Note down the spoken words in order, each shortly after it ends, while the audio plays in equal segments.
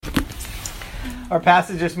Our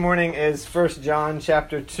passage this morning is 1 John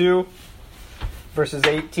chapter 2, verses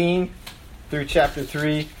 18 through chapter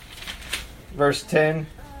 3, verse 10.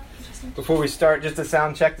 Before we start, just a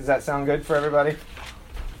sound check. Does that sound good for everybody?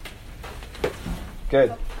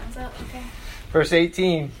 Good. Thumbs up, okay. Verse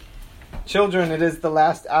 18. Children, it is the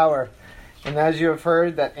last hour, and as you have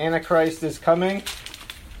heard that Antichrist is coming,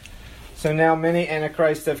 so now many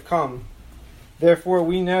Antichrists have come. Therefore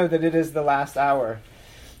we know that it is the last hour.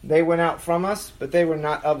 They went out from us, but they were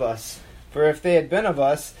not of us. For if they had been of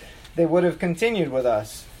us, they would have continued with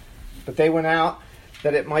us. But they went out,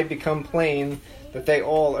 that it might become plain that they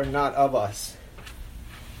all are not of us.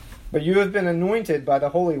 But you have been anointed by the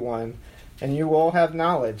Holy One, and you all have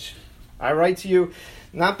knowledge. I write to you,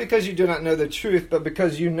 not because you do not know the truth, but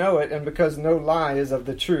because you know it, and because no lie is of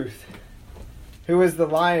the truth. Who is the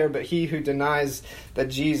liar but he who denies that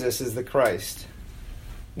Jesus is the Christ?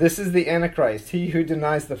 This is the Antichrist, he who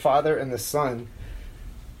denies the Father and the Son.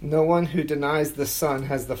 No one who denies the Son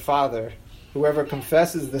has the Father. Whoever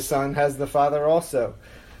confesses the Son has the Father also.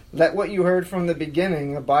 Let what you heard from the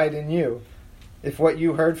beginning abide in you. If what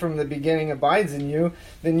you heard from the beginning abides in you,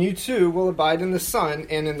 then you too will abide in the Son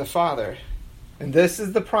and in the Father. And this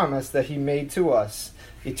is the promise that he made to us,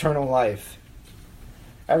 eternal life.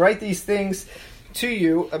 I write these things to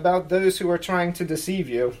you about those who are trying to deceive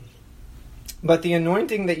you. But the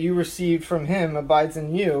anointing that you received from him abides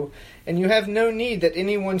in you, and you have no need that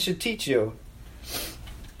anyone should teach you.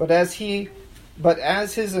 But as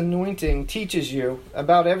his anointing teaches you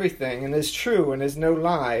about everything, and is true and is no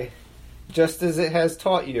lie, just as it has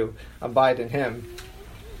taught you, abide in him.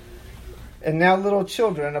 And now, little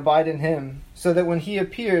children, abide in him, so that when he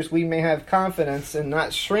appears we may have confidence and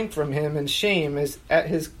not shrink from him in shame as at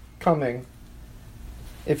his coming.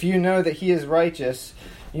 If you know that he is righteous,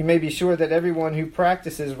 you may be sure that everyone who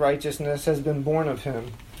practices righteousness has been born of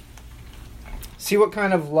him. See what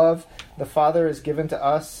kind of love the Father has given to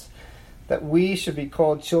us, that we should be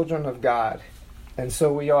called children of God, and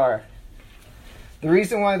so we are. The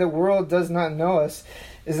reason why the world does not know us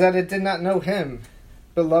is that it did not know him.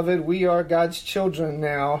 Beloved, we are God's children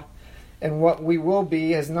now, and what we will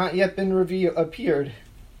be has not yet been appeared.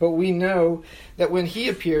 But we know that when he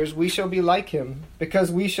appears, we shall be like him,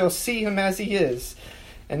 because we shall see him as he is.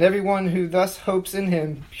 And everyone who thus hopes in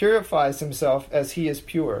him purifies himself as he is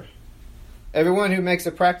pure. Everyone who makes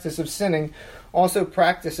a practice of sinning also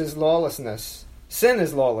practices lawlessness. Sin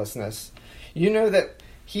is lawlessness. You know that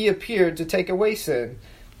he appeared to take away sin,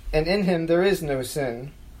 and in him there is no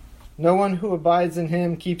sin. No one who abides in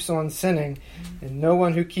him keeps on sinning, and no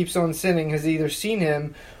one who keeps on sinning has either seen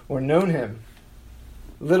him or known him.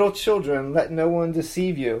 Little children, let no one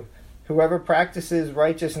deceive you. Whoever practices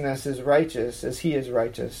righteousness is righteous, as he is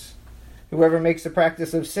righteous. Whoever makes a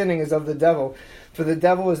practice of sinning is of the devil, for the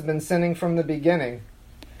devil has been sinning from the beginning.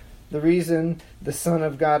 The reason the Son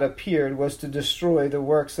of God appeared was to destroy the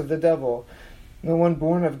works of the devil. No one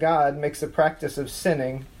born of God makes a practice of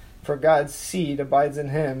sinning, for God's seed abides in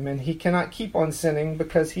him, and he cannot keep on sinning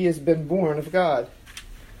because he has been born of God.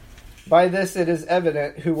 By this it is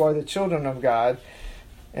evident who are the children of God,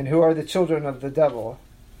 and who are the children of the devil.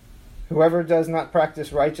 Whoever does not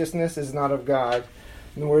practice righteousness is not of God,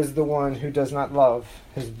 nor is the one who does not love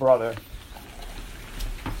his brother.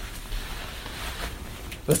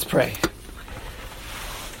 Let's pray.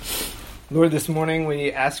 Lord, this morning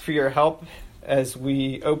we ask for your help as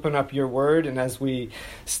we open up your word and as we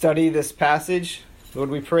study this passage. Lord,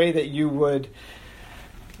 we pray that you would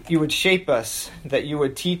shape us, that you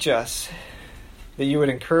would teach us, that you would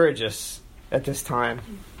encourage us at this time.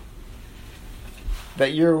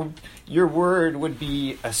 That your word would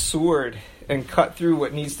be a sword and cut through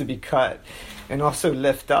what needs to be cut, and also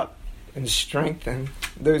lift up and strengthen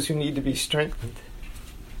those who need to be strengthened.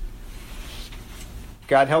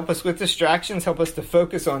 God, help us with distractions. Help us to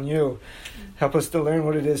focus on you. Help us to learn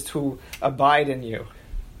what it is to abide in you.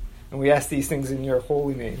 And we ask these things in your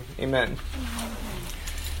holy name. Amen.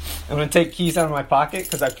 I'm going to take keys out of my pocket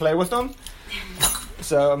because I play with them.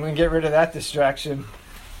 So I'm going to get rid of that distraction.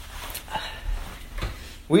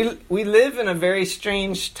 We live in a very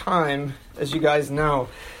strange time, as you guys know.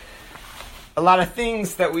 A lot of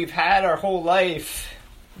things that we've had our whole life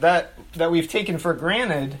that we've taken for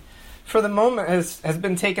granted, for the moment has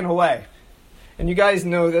been taken away. And you guys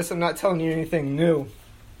know this. I'm not telling you anything new.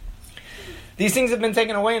 These things have been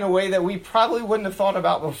taken away in a way that we probably wouldn't have thought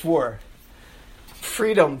about before.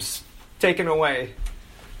 Freedoms taken away.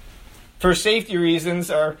 For safety reasons,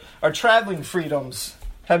 our traveling freedoms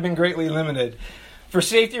have been greatly limited. For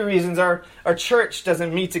safety reasons, our church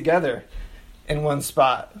doesn't meet together in one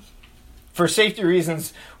spot. For safety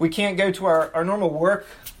reasons, we can't go to our normal work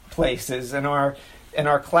workplaces, in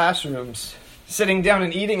our classrooms, sitting down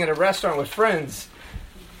and eating at a restaurant with friends.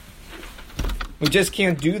 We just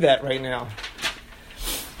can't do that right now.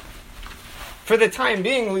 For the time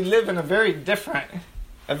being, we live in a very different,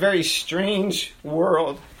 a very strange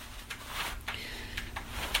world.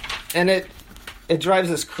 And it drives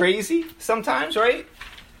us crazy sometimes, right?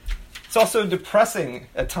 It's also depressing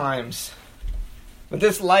at times. But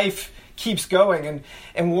this life keeps going.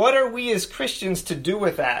 And what are we as Christians to do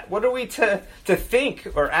with that? What are we to think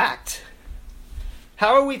or act?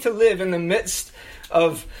 How are we to live in the midst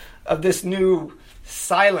of this new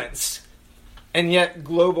silence and yet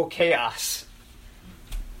global chaos?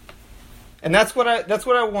 And that's what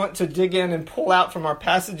I want to dig in and pull out from our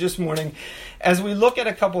passage this morning as we look at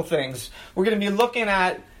a couple things. We're going to be looking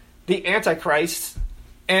at the Antichrist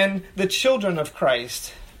and the children of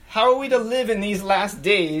Christ. How are we to live in these last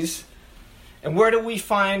days? And where do we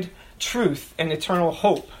find truth and eternal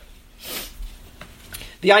hope?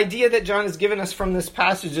 The idea that John has given us from this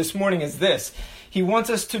passage this morning is this. He wants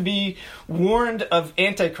us to be warned of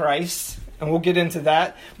Antichrist, and we'll get into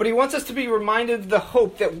that. But he wants us to be reminded of the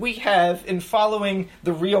hope that we have in following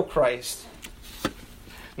the real Christ.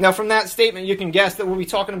 Now, from that statement, you can guess that we'll be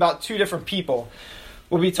talking about two different people.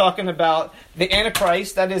 We'll be talking about the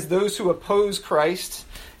Antichrist, that is, those who oppose Christ,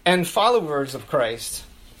 and followers of Christ.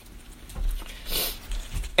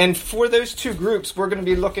 And for those two groups, we're going to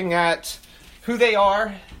be looking at who they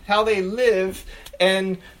are, how they live,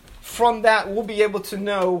 and from that, we'll be able to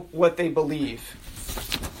know what they believe.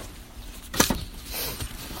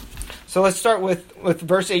 So let's start with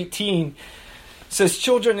verse 18. It says,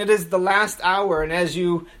 "Children, it is the last hour, and as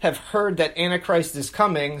you have heard that Antichrist is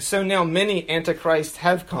coming, so now many Antichrists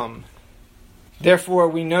have come. Therefore,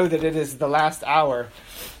 we know that it is the last hour."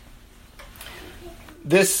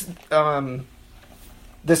 This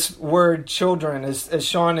word "children," as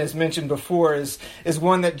Sean has mentioned before, is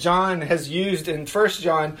one that John has used in 1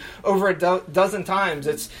 John over a dozen times.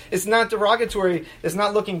 It's not derogatory, it's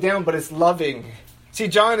not looking down, but it's loving. See,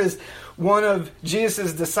 John is one of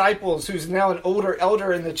Jesus' disciples who's now an older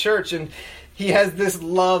elder in the church, and he has this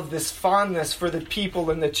love, this fondness for the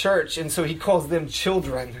people in the church, and so he calls them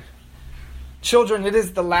children. Children, it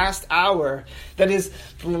is the last hour, that is,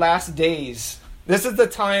 the last days. This is the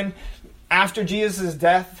time after Jesus'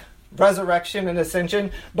 death, resurrection, and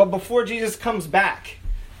ascension, but before Jesus comes back,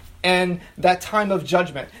 and that time of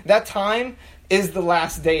judgment. That time is the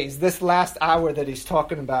last days, this last hour that he's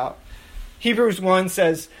talking about. Hebrews 1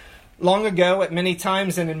 says, "Long ago, at many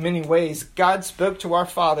times and in many ways, God spoke to our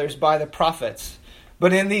fathers by the prophets.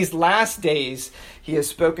 But in these last days, he has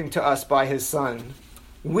spoken to us by his Son."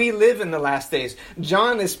 We live in the last days.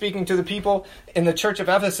 John is speaking to the people in the church of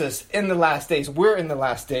Ephesus in the last days. We're in the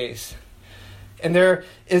last days. And there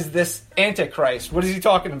is this Antichrist. What is he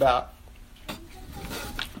talking about?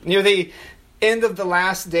 Near the end of the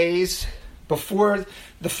last days, before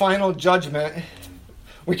the final judgment,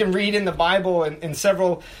 we can read in the Bible in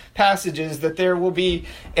several passages that there will be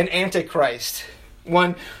an Antichrist,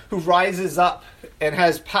 one who rises up and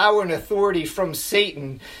has power and authority from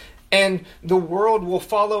Satan, and the world will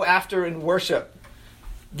follow after and worship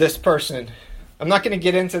this person. I'm not going to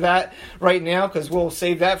get into that right now because we'll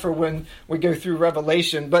save that for when we go through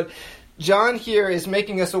Revelation. But John here is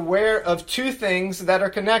making us aware of two things that are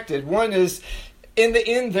connected. One is, in the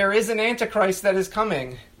end, there is an Antichrist that is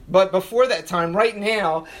coming. But before that time, right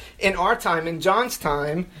now, in our time, in John's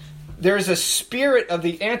time, there is a spirit of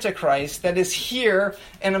the Antichrist that is here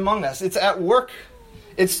and among us. It's at work.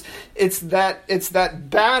 It's that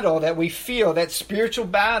battle that we feel, that spiritual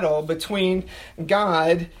battle between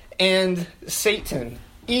God and Satan,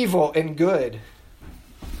 evil and good.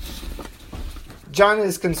 John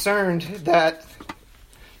is concerned that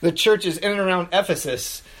the churches in and around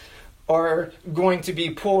Ephesus are going to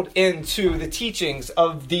be pulled into the teachings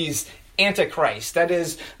of these antichrists. That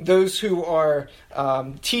is, those who are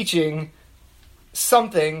teaching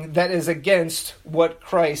something that is against what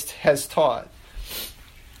Christ has taught.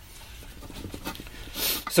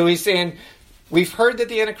 So he's saying, we've heard that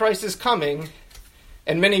the Antichrist is coming,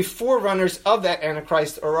 and many forerunners of that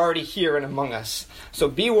Antichrist are already here and among us. So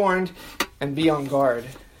be warned and be on guard.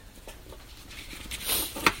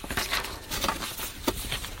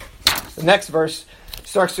 The next verse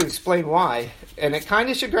starts to explain why, and it kind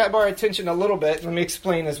of should grab our attention a little bit. Let me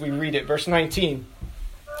explain as we read it. Verse 19.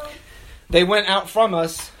 They went out from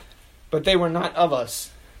us, but they were not of us.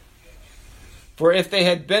 For if they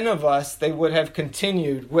had been of us, they would have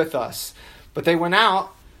continued with us. But they went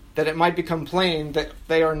out, that it might become plain that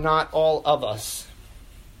they are not all of us.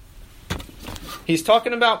 He's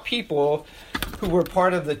talking about people who were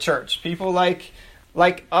part of the church. People like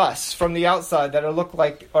like us from the outside that look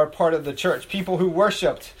like are part of the church. People who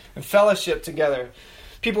worshiped and fellowshiped together.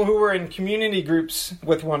 People who were in community groups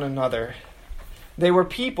with one another. They were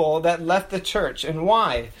people that left the church. And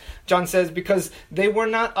why? John says, because they were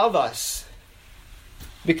not of us.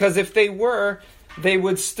 Because if they were, they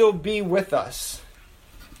would still be with us.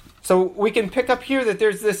 So we can pick up here that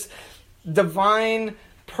there's this divine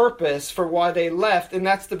purpose for why they left, and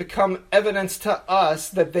that's to become evidence to us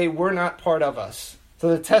that they were not part of us. So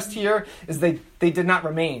the test here is they did not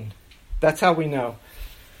remain. That's how we know.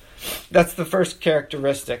 That's the first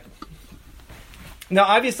characteristic. Now,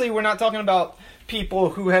 obviously, we're not talking about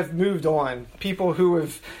people who have moved on, people who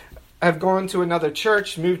have gone to another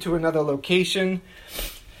church, moved to another location.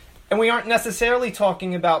 And we aren't necessarily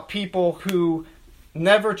talking about people who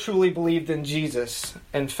never truly believed in Jesus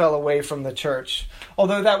and fell away from the church.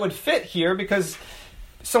 Although that would fit here because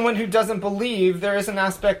someone who doesn't believe, there is an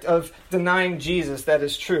aspect of denying Jesus that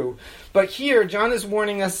is true. But here, John is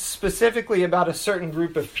warning us specifically about a certain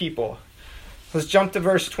group of people. Let's jump to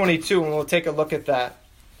verse 22 and we'll take a look at that.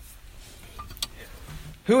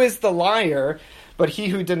 Who is the liar but he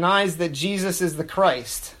who denies that Jesus is the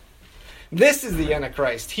Christ? This is the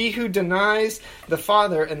Antichrist, he who denies the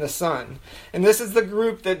Father and the Son. And this is the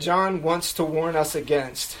group that John wants to warn us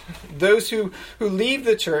against. Those who leave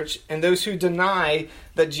the church and those who deny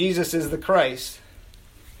that Jesus is the Christ.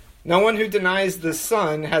 No one who denies the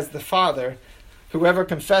Son has the Father. Whoever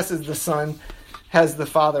confesses the Son has the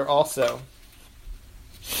Father also.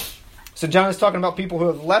 So John is talking about people who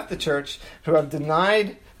have left the church, who have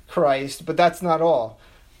denied Christ, but that's not all.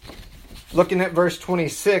 Looking at verse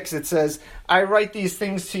 26, it says, I write these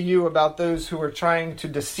things to you about those who are trying to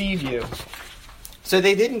deceive you. So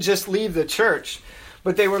they didn't just leave the church,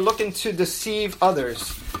 but they were looking to deceive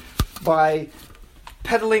others by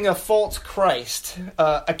peddling a false Christ,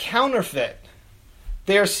 a counterfeit.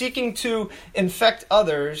 They are seeking to infect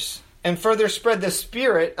others and further spread the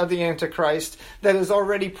spirit of the Antichrist that is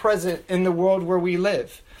already present in the world where we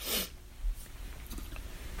live.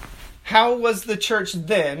 How was the church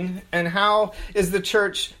then, and how is the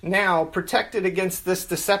church now protected against this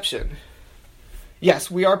deception?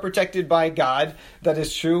 Yes, we are protected by God. That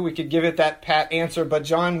is true. We could give it that pat answer, but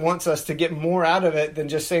John wants us to get more out of it than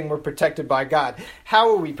just saying we're protected by God. How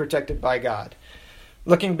are we protected by God?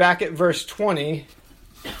 Looking back at verse 20,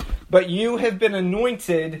 but you have been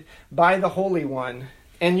anointed by the Holy One,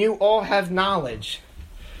 and you all have knowledge.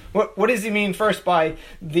 What does he mean first by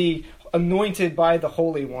the anointed by the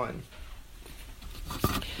Holy One?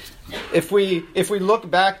 If we look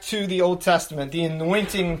back to the Old Testament, the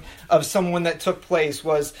anointing of someone that took place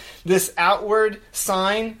was this outward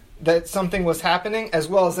sign that something was happening, as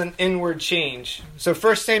well as an inward change. So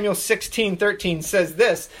 1 Samuel 16:13 says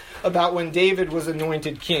this about when David was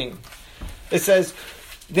anointed king. It says,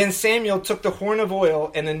 Then Samuel took the horn of oil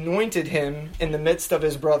and anointed him in the midst of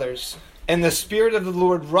his brothers. And the Spirit of the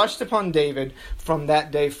Lord rushed upon David from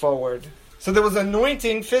that day forward. So there was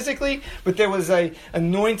anointing physically, but there was an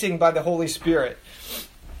anointing by the Holy Spirit.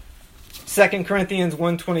 2 Corinthians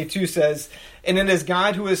 1:22 says, And it is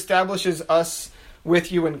God who establishes us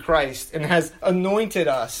with you in Christ, and has anointed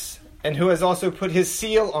us, and who has also put his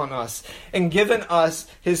seal on us, and given us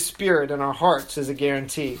his Spirit in our hearts as a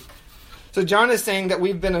guarantee. So John is saying that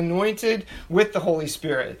we've been anointed with the Holy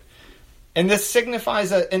Spirit. And this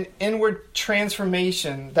signifies an inward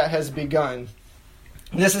transformation that has begun.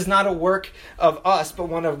 This is not a work of us, but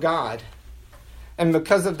one of God. And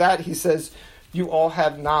because of that, he says, you all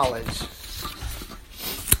have knowledge.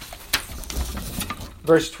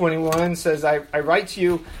 Verse 21 says, I write to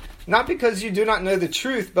you not because you do not know the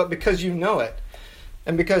truth, but because you know it,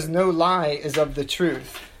 and because no lie is of the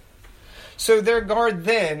truth. So their guard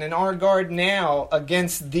then, and our guard now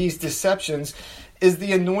against these deceptions, is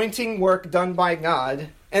the anointing work done by God,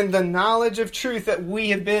 and the knowledge of truth that we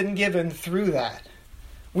have been given through that.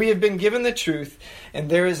 We have been given the truth, and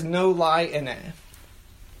there is no lie in it.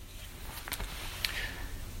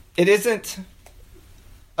 It isn't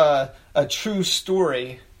a true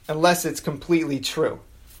story unless it's completely true.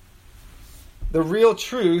 The real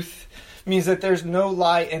truth means that there's no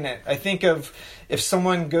lie in it. I think of if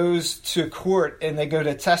someone goes to court and they go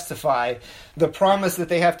to testify, the promise that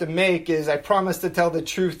they have to make is, I promise to tell the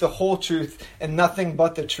truth, the whole truth, and nothing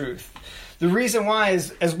but the truth. The reason why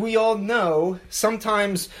is, as we all know,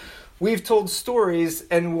 sometimes we've told stories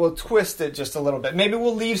and we'll twist it just a little bit. Maybe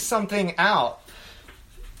we'll leave something out.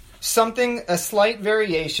 Something, a slight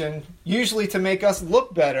variation, usually to make us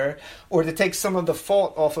look better or to take some of the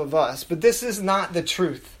fault off of us. But this is not the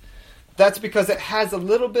truth. That's because it has a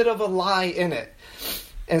little bit of a lie in it.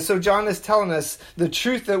 And so John is telling us the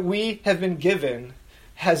truth that we have been given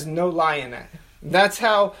has no lie in it. That's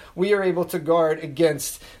how we are able to guard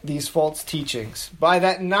against these false teachings, by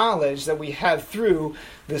that knowledge that we have through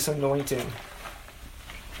this anointing.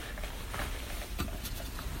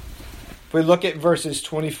 If we look at verses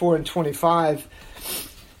 24 and 25,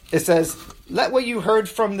 it says, "Let what you heard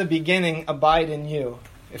from the beginning abide in you.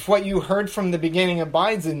 If what you heard from the beginning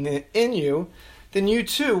abides in you, then you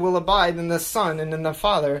too will abide in the Son and in the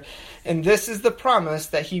Father. And this is the promise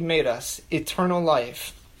that he made us, eternal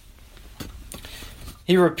life."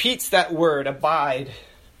 He repeats that word, abide,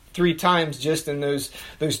 3 times just in those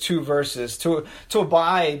 2 verses. To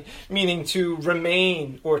abide, meaning to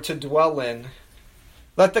remain or to dwell in.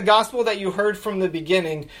 Let the gospel that you heard from the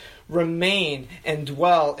beginning remain and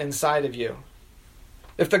dwell inside of you.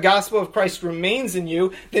 If the gospel of Christ remains in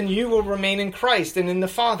you, then you will remain in Christ and in the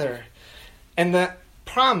Father. And the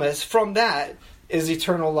promise from that is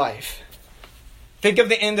eternal life. Think of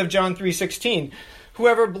the end of John 3:16.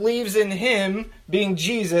 Whoever believes in him, being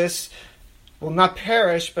Jesus, will not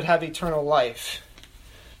perish but have eternal life.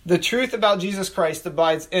 The truth about Jesus Christ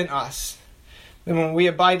abides in us. Then when we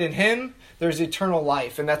abide in him, there's eternal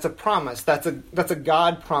life. And that's a promise. That's a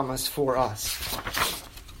God promise for us.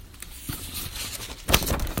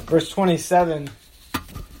 Verse 27,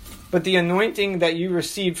 "But the anointing that you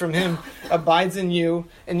received from him abides in you,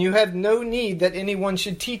 and you have no need that anyone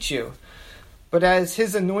should teach you. But as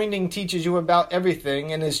his anointing teaches you about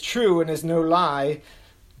everything, and is true and is no lie,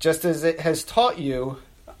 just as it has taught you,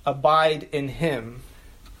 abide in him."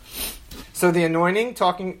 So the anointing,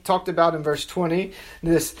 talked about in verse 20,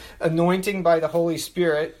 this anointing by the Holy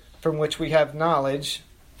Spirit from which we have knowledge,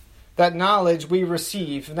 that knowledge we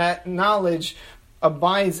receive, and that knowledge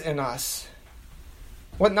abides in us.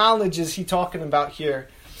 What knowledge is he talking about here?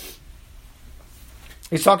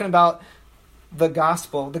 He's talking about the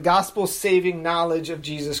gospel saving knowledge of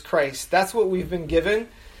Jesus Christ. That's what we've been given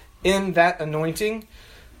in that anointing.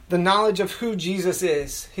 The knowledge of who Jesus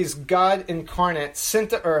is. He's God incarnate,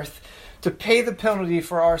 sent to earth to pay the penalty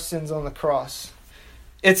for our sins on the cross.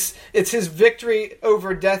 It's his victory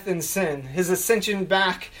over death and sin, his ascension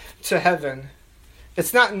back to heaven.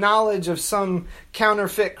 It's not knowledge of some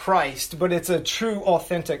counterfeit Christ, but it's a true,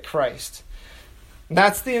 authentic Christ.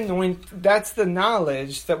 That's the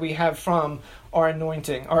knowledge that we have from our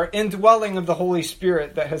anointing, our indwelling of the Holy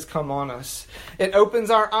Spirit that has come on us. It opens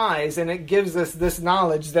our eyes and it gives us this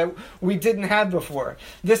knowledge that we didn't have before.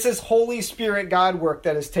 This is Holy Spirit God work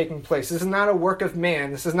that is taking place. This is not a work of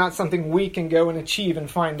man. This is not something we can go and achieve and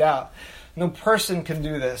find out. No person can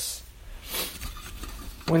do this.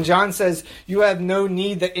 When John says, "You have no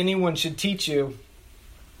need that anyone should teach you,"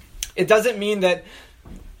 it doesn't mean that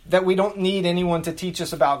we don't need anyone to teach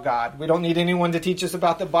us about God. We don't need anyone to teach us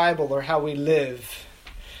about the Bible or how we live.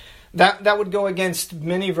 That would go against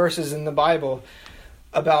many verses in the Bible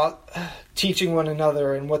about teaching one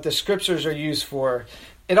another and what the scriptures are used for.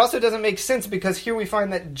 It also doesn't make sense because here we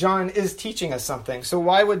find that John is teaching us something. So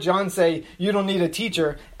why would John say, "You don't need a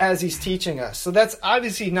teacher," as he's teaching us? So that's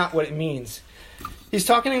obviously not what it means. He's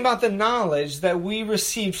talking about the knowledge that we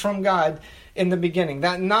received from God in the beginning.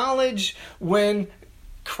 That knowledge when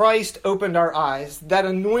Christ opened our eyes, that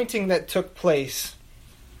anointing that took place.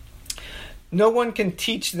 No one can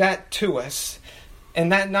teach that to us,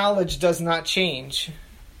 and that knowledge does not change.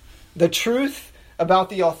 The truth about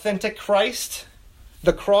the authentic Christ,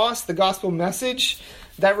 the cross, the gospel message,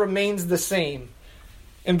 that remains the same.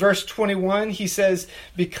 In verse 21, he says,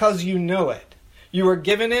 "Because you know it." You are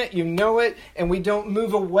given it, you know it, and we don't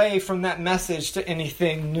move away from that message to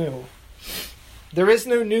anything new. There is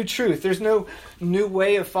no new truth. There's no new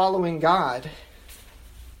way of following God.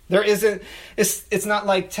 There isn't. It's not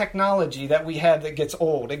like technology that we have that gets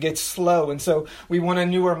old. It gets slow, and so we want a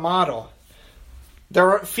newer model.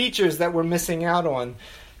 There are features that we're missing out on.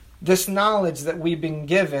 This knowledge that we've been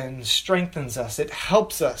given strengthens us. It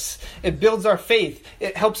helps us. It builds our faith.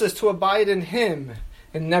 It helps us to abide in him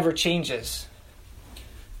and never changes.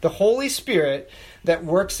 The Holy Spirit that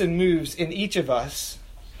works and moves in each of us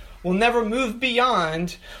will never move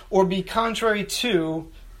beyond or be contrary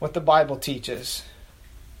to what the Bible teaches.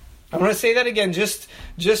 I want to say that again, just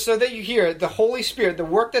so that you hear it. The Holy Spirit, the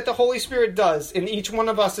work that the Holy Spirit does in each one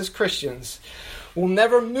of us as Christians, will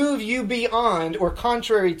never move you beyond or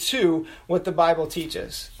contrary to what the Bible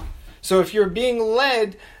teaches. So if you're being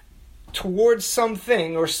led towards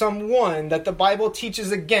something or someone that the Bible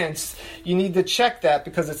teaches against, you need to check that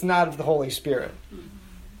because it's not of the Holy Spirit.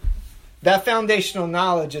 That foundational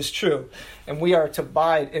knowledge is true, and we are to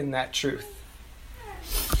abide in that truth.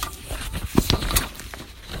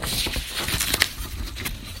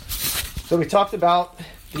 So we talked about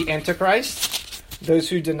the Antichrist, those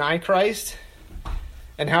who deny Christ.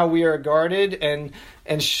 and how we are guarded and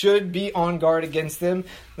should be on guard against them.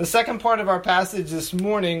 The second part of our passage this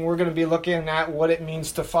morning, we're going to be looking at what it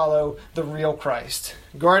means to follow the real Christ.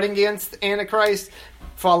 Guarding against Antichrist,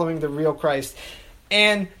 following the real Christ,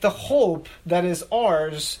 and the hope that is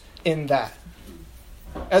ours in that.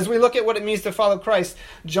 As we look at what it means to follow Christ,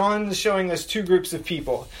 John is showing us two groups of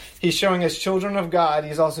people. He's showing us children of God.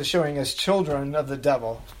 He's also showing us children of the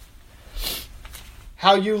devil.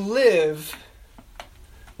 How you live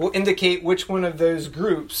will indicate which one of those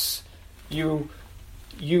groups you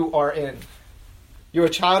are in. You're a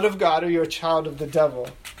child of God or you're a child of the devil.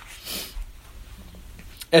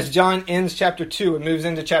 As John ends chapter 2 and moves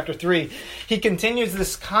into chapter 3, he continues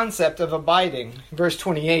this concept of abiding. Verse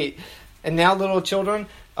 28, and now little children,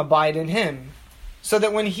 abide in him, so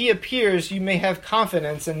that when he appears you may have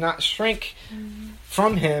confidence and not shrink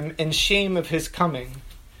from him in shame of his coming.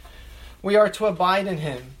 We are to abide in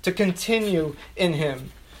him, to continue in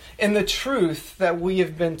him, in the truth that we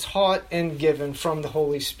have been taught and given from the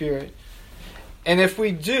Holy Spirit. And if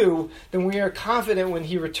we do, then we are confident when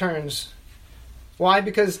he returns. Why?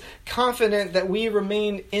 Because confident that we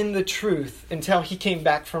remain in the truth until he came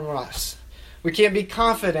back from us. We can't be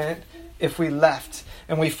confident if we left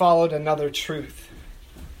and we followed another truth.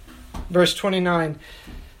 Verse 29,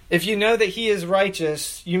 if you know that he is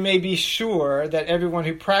righteous, you may be sure that everyone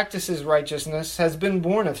who practices righteousness has been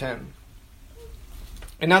born of him.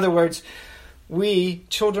 In other words, we,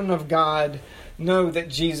 children of God, know that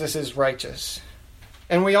Jesus is righteous.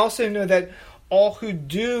 And we also know that all who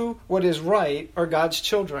do what is right are God's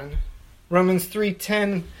children. Romans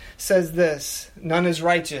 3:10 says this, none is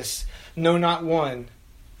righteous, no, not one.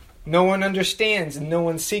 No one understands and no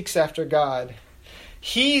one seeks after God.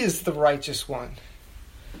 He is the righteous one.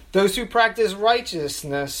 Those who practice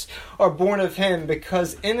righteousness are born of him,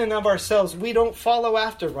 because in and of ourselves we don't follow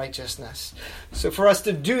after righteousness. So for us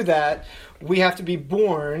to do that, we have to be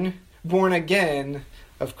born again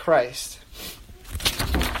of Christ.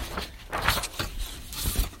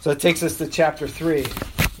 So it takes us to chapter 3.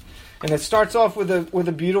 And it starts off with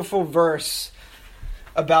a beautiful verse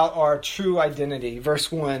about our true identity.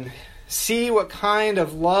 Verse 1. See what kind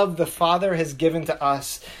of love the Father has given to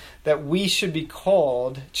us, that we should be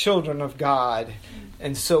called children of God.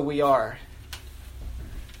 And so we are.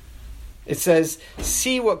 It says,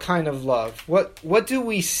 see what kind of love. What do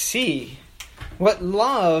we see? What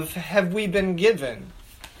love have we been given?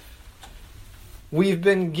 We've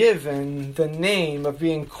been given the name of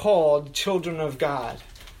being called children of God.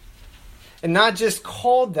 And not just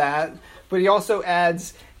called that, but he also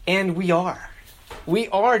adds, and we are. We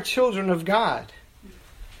are children of God.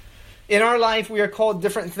 In our life, we are called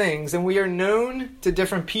different things, and we are known to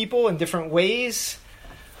different people in different ways,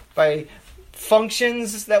 by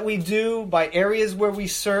functions that we do, by areas where we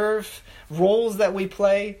serve, roles that we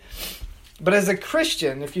play. But as a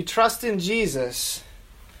Christian, if you trust in Jesus,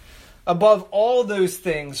 above all those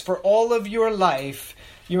things, for all of your life,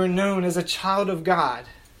 you are known as a child of God.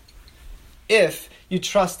 If you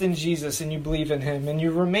trust in Jesus and you believe in him and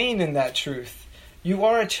you remain in that truth, you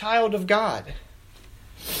are a child of God.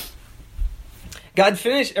 John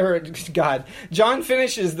finishes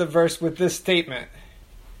the verse with this statement.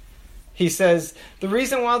 He says, the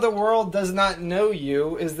reason why the world does not know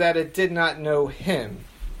you is that it did not know him.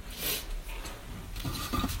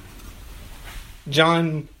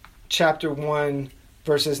 John chapter 1,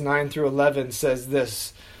 verses 9 through 11 says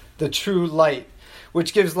this, the true light,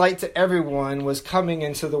 which gives light to everyone, was coming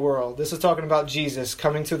into the world. This is talking about Jesus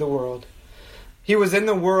coming to the world. He was in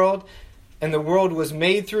the world, and the world was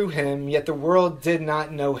made through him, yet the world did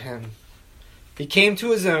not know him. He came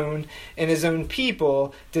to his own, and his own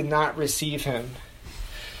people did not receive him.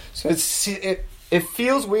 So it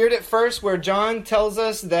feels weird at first, where John tells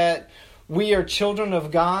us that we are children of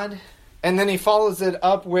God, and then he follows it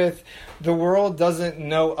up with, the world doesn't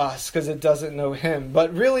know us because it doesn't know him.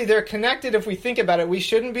 But really, they're connected if we think about it. We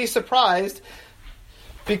shouldn't be surprised,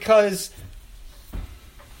 because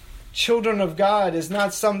children of God is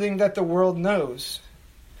not something that the world knows.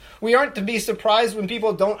 We aren't to be surprised when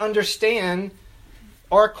people don't understand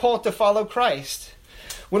our call to follow Christ.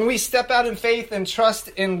 When we step out in faith and trust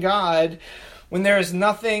in God, when there is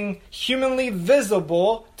nothing humanly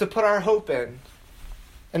visible to put our hope in.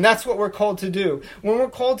 And that's what we're called to do. When we're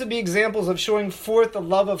called to be examples of showing forth the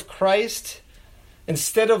love of Christ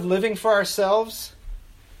instead of living for ourselves,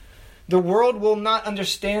 the world will not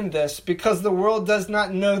understand this, because the world does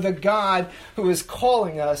not know the God who is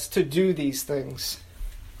calling us to do these things.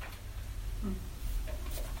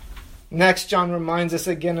 Next, John reminds us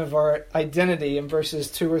again of our identity in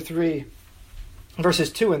verses 2 and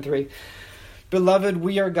 3. Beloved,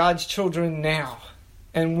 we are God's children now.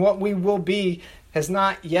 and what we will be has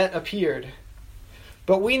not yet appeared.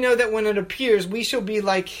 But we know that when it appears, we shall be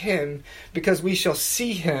like him, because we shall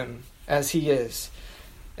see him as he is.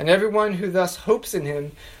 And everyone who thus hopes in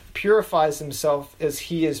him purifies himself as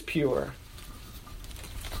he is pure.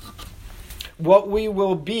 What we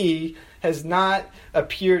will be has not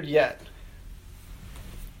appeared yet.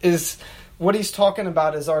 Is what he's talking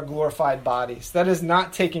about is our glorified bodies. That is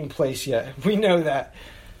not taking place yet. We know that.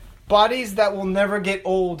 Bodies that will never get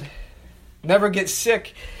old, never get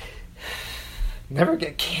sick, never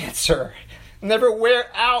get cancer, never wear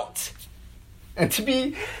out, and to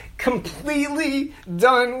be completely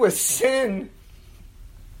done with sin.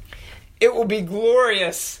 It will be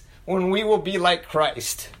glorious when we will be like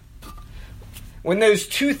Christ. When those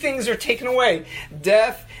two things are taken away,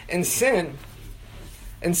 death and sin.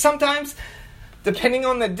 And sometimes, depending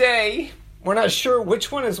on the day, we're not sure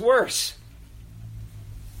which one is worse.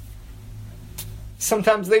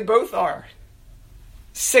 Sometimes they both are.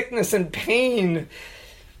 Sickness and pain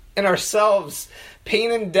in ourselves,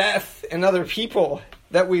 pain and death in other people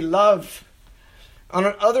that we love. On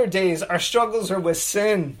other days, our struggles are with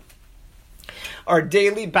sin. Our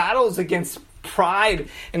daily battles against pride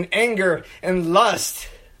and anger and lust.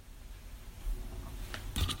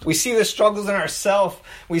 We see the struggles in ourselves.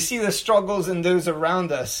 We see the struggles in those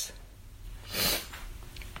around us.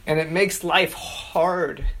 And it makes life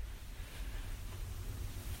hard.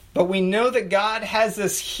 But we know that God has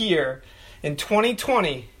us here in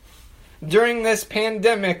 2020 during this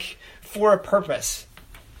pandemic for a purpose.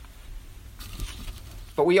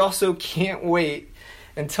 But we also can't wait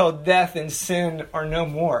until death and sin are no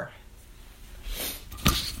more.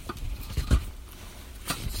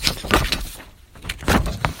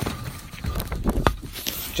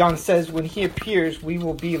 John says, when he appears, we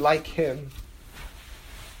will be like him.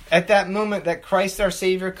 At that moment that Christ our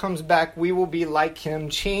Savior comes back, we will be like him,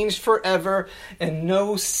 changed forever, and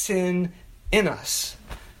no sin in us.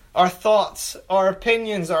 Our thoughts, our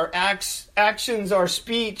opinions, our actions, our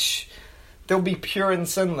speech, they'll be pure and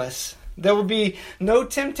sinless. There will be no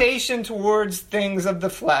temptation towards things of the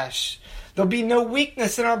flesh. There'll be no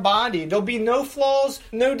weakness in our body. There'll be no flaws,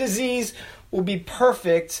 no disease. We'll be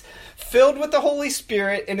perfect, filled with the Holy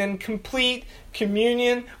Spirit, and in complete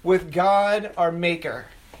communion with God, our Maker.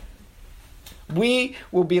 We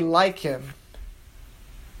will be like him,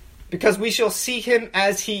 because we shall see him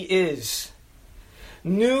as he is.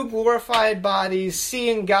 New glorified bodies,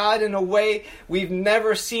 seeing God in a way we've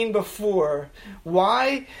never seen before.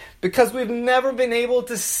 Why? Because we've never been able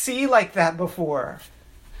to see like that before.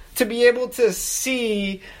 To be able to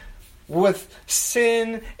see with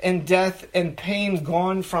sin and death and pain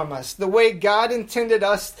gone from us, the way God intended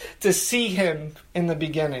us to see him in the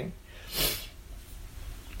beginning.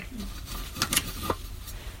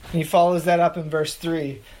 He follows that up in verse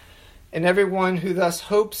 3. And everyone who thus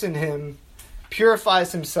hopes in him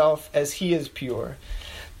purifies himself as he is pure.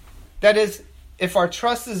 That is, if our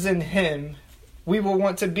trust is in him, we will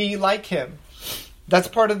want to be like him. That's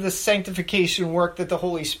part of the sanctification work that the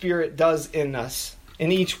Holy Spirit does in us,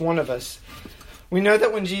 in each one of us. We know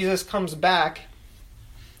that when Jesus comes back,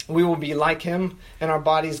 we will be like him and our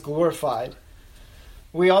bodies glorified.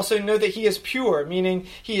 We also know that he is pure, meaning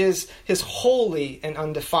he is holy and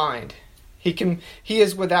undefined. He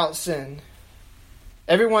is without sin.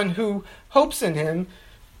 Everyone who hopes in him,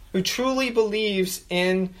 who truly believes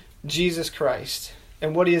in Jesus Christ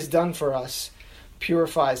and what he has done for us,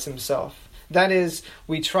 purifies himself. That is,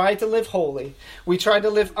 we try to live holy. We try to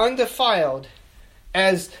live undefiled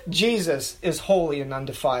as Jesus is holy and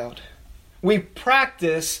undefiled. We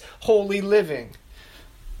practice holy living.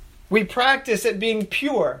 We practice at being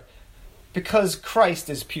pure because Christ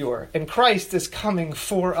is pure and Christ is coming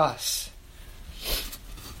for us.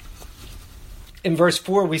 In verse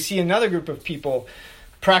 4, we see another group of people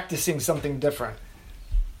practicing something different.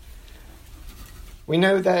 We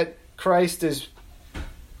know that Christ is...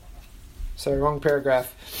 wrong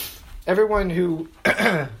paragraph. Everyone who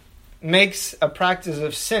makes a practice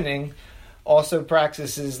of sinning also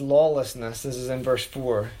practices lawlessness. This is in verse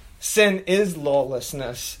 4. Sin is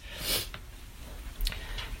lawlessness.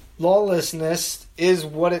 Lawlessness is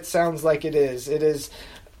what it sounds like it is. It is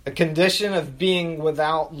a condition of being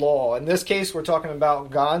without law. In this case, we're talking about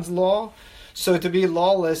God's law. So to be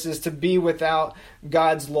lawless is to be without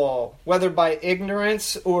God's law, whether by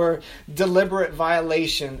ignorance or deliberate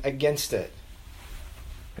violation against it.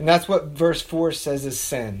 And that's what verse 4 says is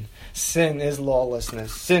sin. Sin is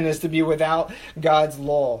lawlessness. Sin is to be without God's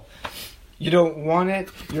law. You don't want it.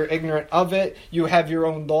 You're ignorant of it. You have your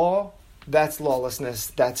own law. That's lawlessness.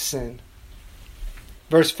 That's sin.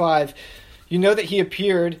 Verse 5, you know that he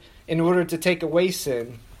appeared in order to take away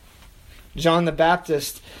sin. John the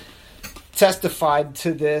Baptist testified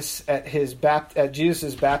to this at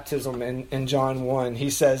Jesus' baptism in John 1. He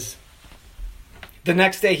says, the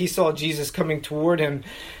next day he saw Jesus coming toward him,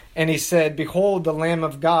 and he said, "Behold, the Lamb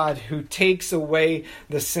of God who takes away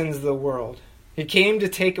the sins of the world." He came to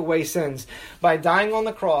take away sins by dying on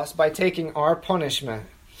the cross, by taking our punishment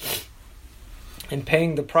and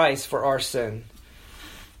paying the price for our sin.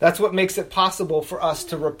 That's what makes it possible for us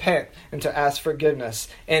to repent and to ask forgiveness.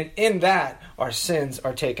 And in that, our sins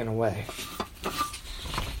are taken away.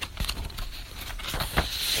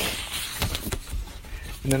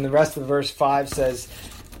 And then the rest of verse 5 says,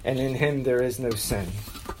 "And in him there is no sin."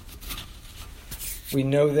 We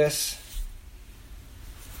know this.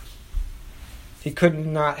 He could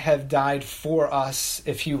not have died for us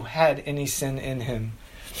if you had any sin in him.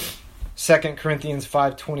 2 Corinthians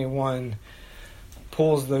 5:21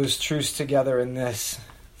 pulls those truths together in this.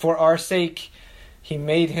 "For our sake he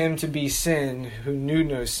made him to be sin who knew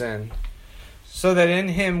no sin, so that in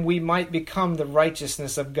him we might become the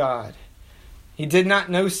righteousness of God. He did not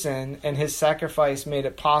know sin, and his sacrifice made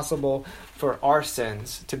it possible for our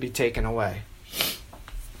sins to be taken away."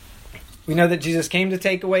 We know that Jesus came to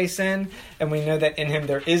take away sin, and we know that in him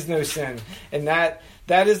there is no sin. And that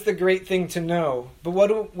is the great thing to know. But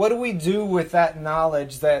what do we do with that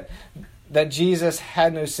knowledge that Jesus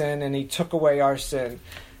had no sin and he took away our sin?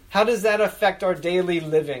 How does that affect our daily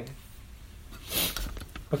living?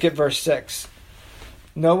 Look at verse 6.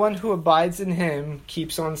 "No one who abides in him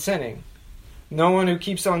keeps on sinning. No one who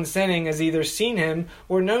keeps on sinning has either seen him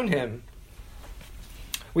or known him."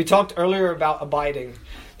 We talked earlier about abiding.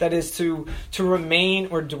 That is to remain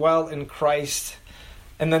or dwell in Christ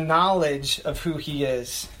and the knowledge of who he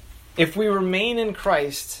is. If we remain in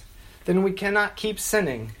Christ, then we cannot keep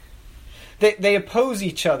sinning. They oppose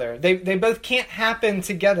each other. They both can't happen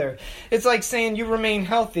together. It's like saying you remain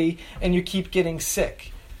healthy and you keep getting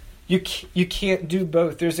sick. You can't do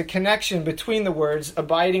both. There's a connection between the words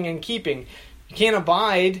abiding and keeping. You can't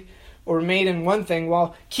abide or remain in one thing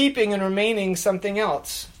while keeping and remaining something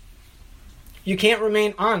else. You can't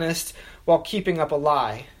remain honest while keeping up a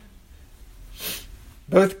lie.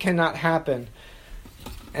 Both cannot happen.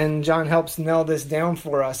 And John helps nail this down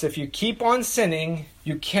for us. If you keep on sinning,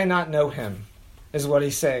 you cannot know him, is what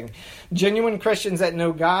he's saying. Genuine Christians that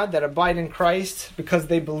know God, that abide in Christ because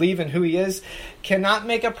they believe in who he is, cannot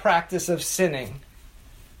make a practice of sinning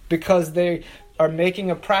because they are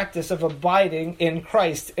making a practice of abiding in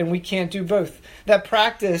Christ, and we can't do both. That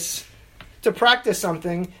practice, to practice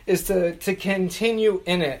something, is to continue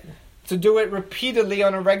in it, to do it repeatedly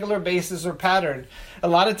on a regular basis or pattern. A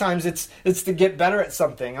lot of times it's to get better at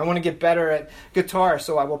something. I want to get better at guitar,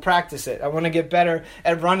 so I will practice it. I want to get better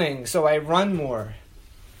at running, so I run more.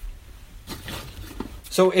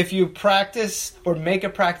 So if you practice or make a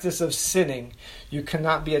practice of sinning, you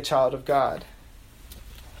cannot be a child of God.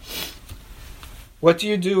 What do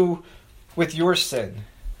you do with your sin?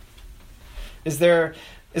 Is there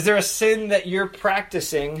a sin that you're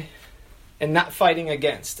practicing and not fighting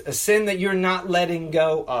against? A sin that you're not letting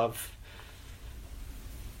go of?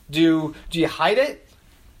 Do you hide it?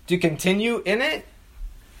 Do you continue in it?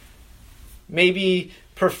 Maybe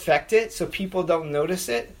perfect it so people don't notice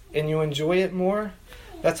it and you enjoy it more?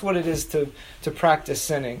 That's what it is to practice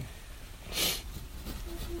sinning.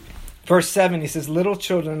 Verse 7, he says, "Little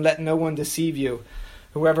children, let no one deceive you.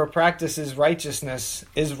 Whoever practices righteousness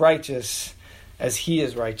is righteous as he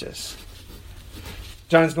is righteous."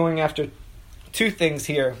 John's going after two things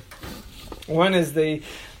here. One is the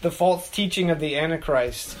false teaching of the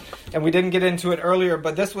Antichrist. And we didn't get into it earlier,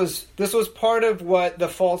 but this was part of what the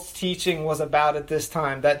false teaching was about at this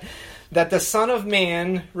time. That the Son of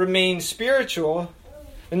Man remained spiritual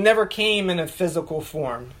and never came in a physical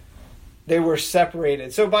form. They were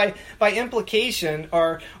separated. So by implication,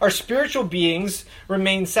 our spiritual beings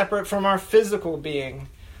remain separate from our physical being.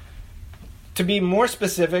 To be more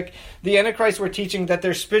specific, the Antichrists were teaching that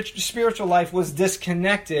their spiritual life was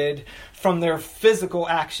disconnected from their physical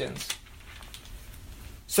actions.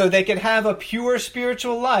 So they could have a pure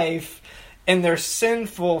spiritual life and their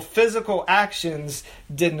sinful physical actions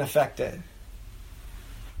didn't affect it.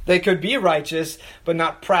 They could be righteous but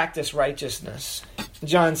not practice righteousness.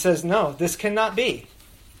 John says, no, this cannot be.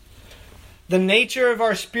 The nature of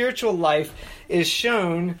our spiritual life is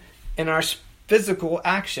shown in our physical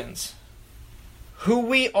actions. Who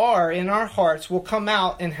we are in our hearts will come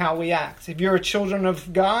out in how we act. If you're a children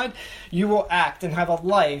of God, you will act and have a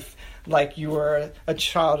life like you are a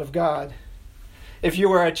child of God. If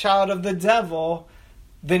you are a child of the devil,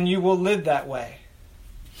 then you will live that way.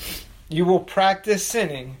 You will practice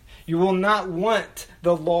sinning. You will not want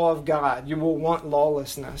the law of God. You will want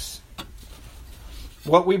lawlessness.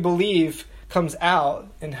 What we believe comes out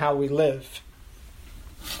in how we live.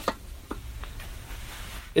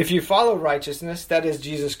 If you follow righteousness, that is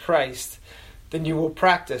Jesus Christ, then you will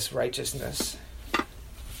practice righteousness.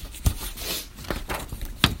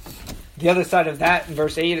 The other side of that, in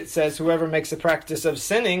verse 8, it says, whoever makes a practice of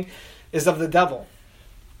sinning is of the devil.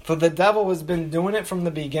 For the devil has been doing it from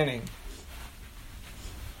the beginning.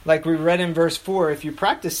 Like we read in verse 4, if you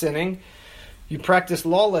practice sinning, you practice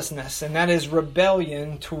lawlessness, and that is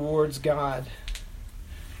rebellion towards God.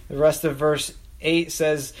 The rest of verse 8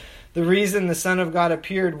 says, the reason the Son of God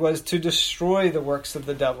appeared was to destroy the works of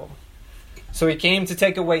the devil. So he came to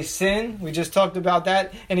take away sin, we just talked about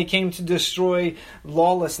that, and he came to destroy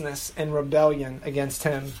lawlessness and rebellion against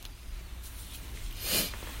him.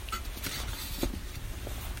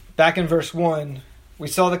 Back in verse 1, we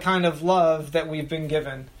saw the kind of love that we've been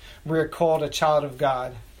given. We're called a child of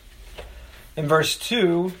God. In verse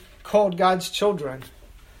 2, called God's children.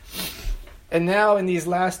 And now in these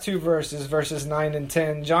last two verses, verses 9 and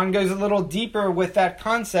 10, John goes a little deeper with that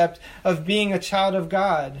concept of being a child of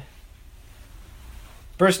God.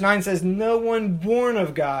 Verse 9 says, no one born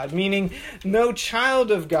of God, meaning no child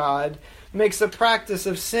of God, makes a practice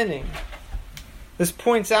of sinning. This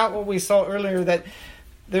points out what we saw earlier, that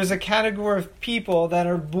there's a category of people that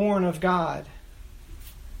are born of God.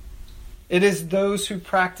 It is those who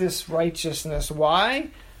practice righteousness.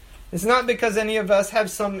 Why? It's not because any of us have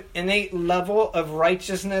some innate level of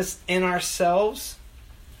righteousness in ourselves.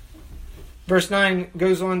 Verse 9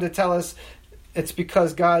 goes on to tell us it's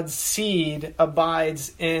because God's seed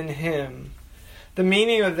abides in him. The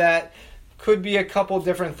meaning of that could be a couple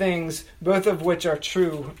different things, both of which are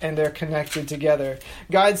true and they're connected together.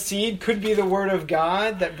 God's seed could be the Word of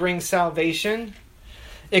God that brings salvation.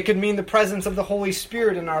 It could mean the presence of the Holy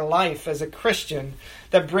Spirit in our life as a Christian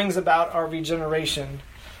that brings about our regeneration.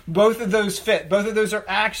 Both of those fit. Both of those are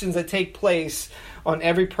actions that take place on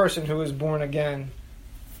every person who is born again.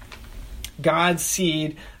 God's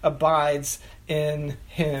seed abides in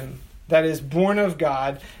him. That is born of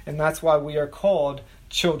God, and that's why we are called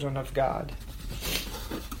children of God.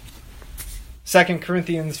 2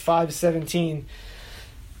 Corinthians 5:17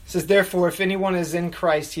 says, therefore, if anyone is in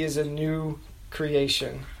Christ, he is a new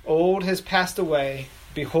creation. Old has passed away.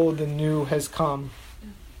 Behold, the new has come.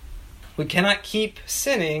 We cannot keep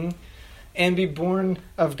sinning and be born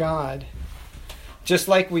of God. Just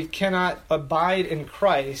like we cannot abide in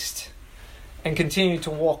Christ and continue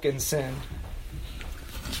to walk in sin.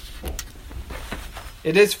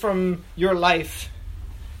 It is from your life,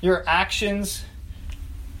 your actions,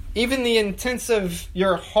 even the intents of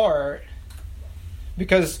your heart,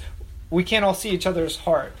 because we can't all see each other's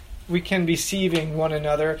heart. We can be deceiving one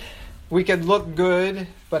another. We could look good,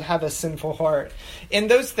 but have a sinful heart. In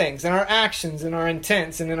those things, in our actions, in our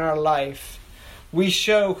intents, and in our life, we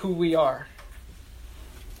show who we are.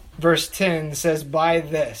 Verse 10 says, by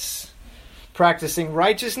this, practicing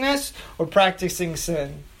righteousness or practicing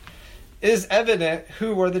sin, it is evident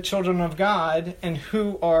who are the children of God and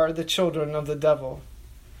who are the children of the devil.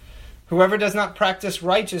 Whoever does not practice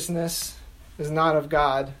righteousness is not of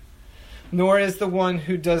God, nor is the one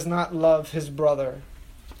who does not love his brother.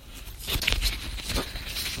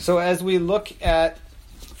 So as we look at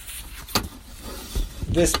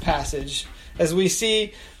this passage, as we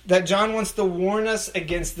see that John wants to warn us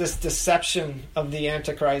against this deception of the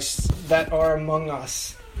Antichrists that are among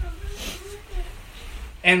us,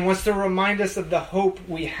 and wants to remind us of the hope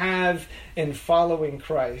we have in following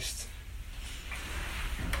Christ.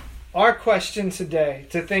 Our question today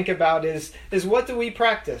to think about is what do we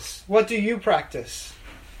practice? What do you practice?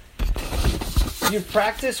 Do you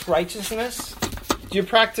practice righteousness? Do you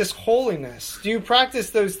practice holiness? Do you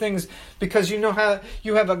practice those things because you know how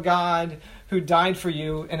you have a God who died for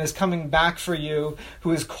you and is coming back for you,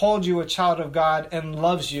 who has called you a child of God and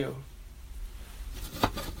loves you?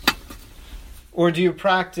 Or do you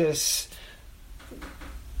practice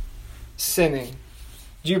sinning?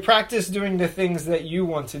 Do you practice doing the things that you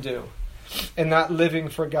want to do and not living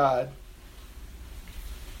for God?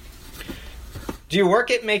 Do you work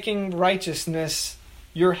at making righteousness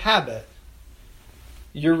your habit,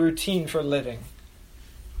 your routine for living?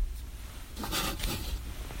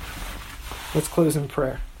 Let's close in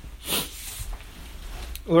prayer.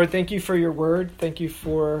 Lord, thank you for your word. Thank you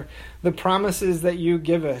for the promises that you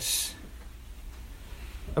give us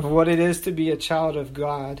of what it is to be a child of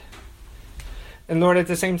God. And Lord, at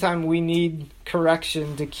the same time, we need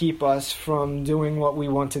correction to keep us from doing what we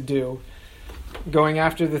want to do, going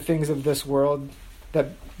after the things of this world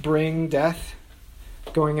that bring death,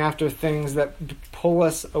 going after things that pull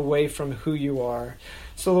us away from who you are.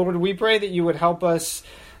 So, Lord, we pray that you would help us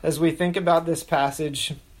as we think about this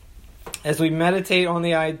passage, as we meditate on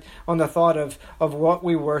the thought of what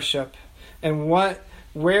we worship and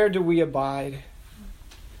where do we abide.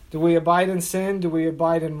 Do we abide in sin? Do we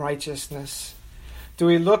abide in righteousness? Do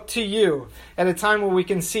we look to you at a time where we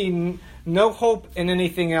can see no hope in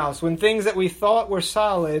anything else? When things that we thought were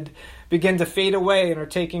solid begin to fade away and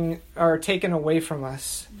are taken away from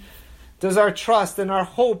us? Does our trust and our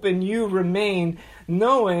hope in you remain,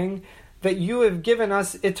 knowing that you have given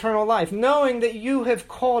us eternal life, knowing that you have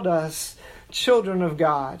called us children of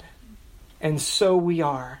God? And so we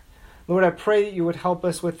are. Lord, I pray that you would help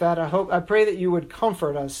us with that. I pray that you would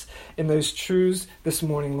comfort us in those truths this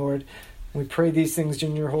morning, Lord. We pray these things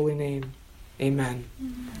in your holy name. Amen.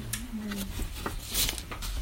 Amen.